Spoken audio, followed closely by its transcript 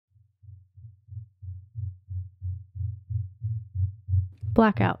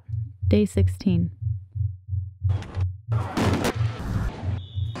Blackout, Day 16.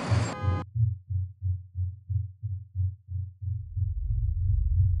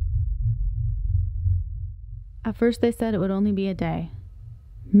 At first they said it would only be a day,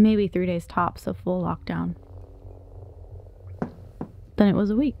 maybe 3 days tops of full lockdown. Then it was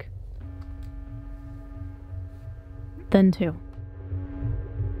a week. Then 2.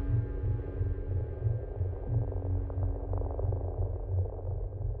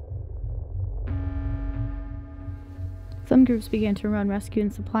 Some groups began to run rescue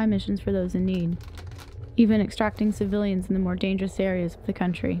and supply missions for those in need, even extracting civilians in the more dangerous areas of the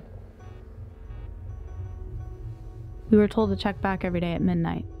country. We were told to check back every day at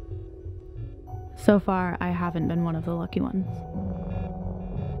midnight. So far, I haven't been one of the lucky ones.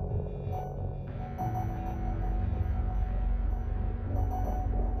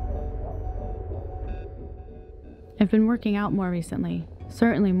 I've been working out more recently,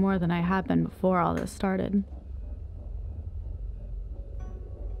 certainly more than I had been before all this started.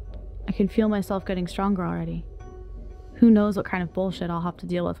 I can feel myself getting stronger already. Who knows what kind of bullshit I'll have to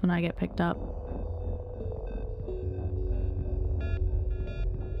deal with when I get picked up.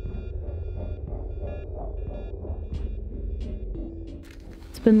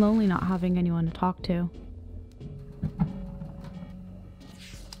 It's been lonely not having anyone to talk to.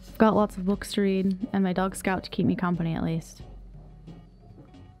 I've got lots of books to read, and my dog Scout to keep me company at least.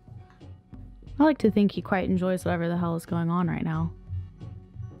 I like to think he quite enjoys whatever the hell is going on right now.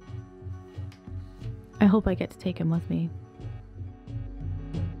 I hope I get to take him with me.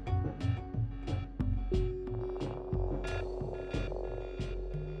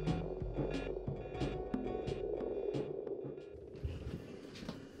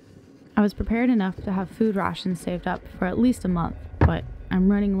 I was prepared enough to have food rations saved up for at least a month, but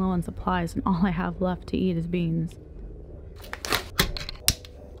I'm running low on supplies and all I have left to eat is beans.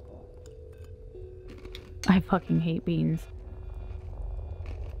 I fucking hate beans.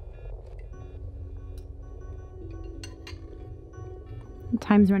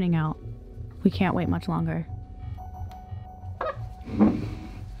 Time's running out. We can't wait much longer.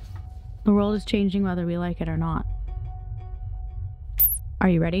 The world is changing whether we like it or not. Are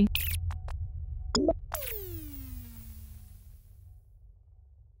you ready?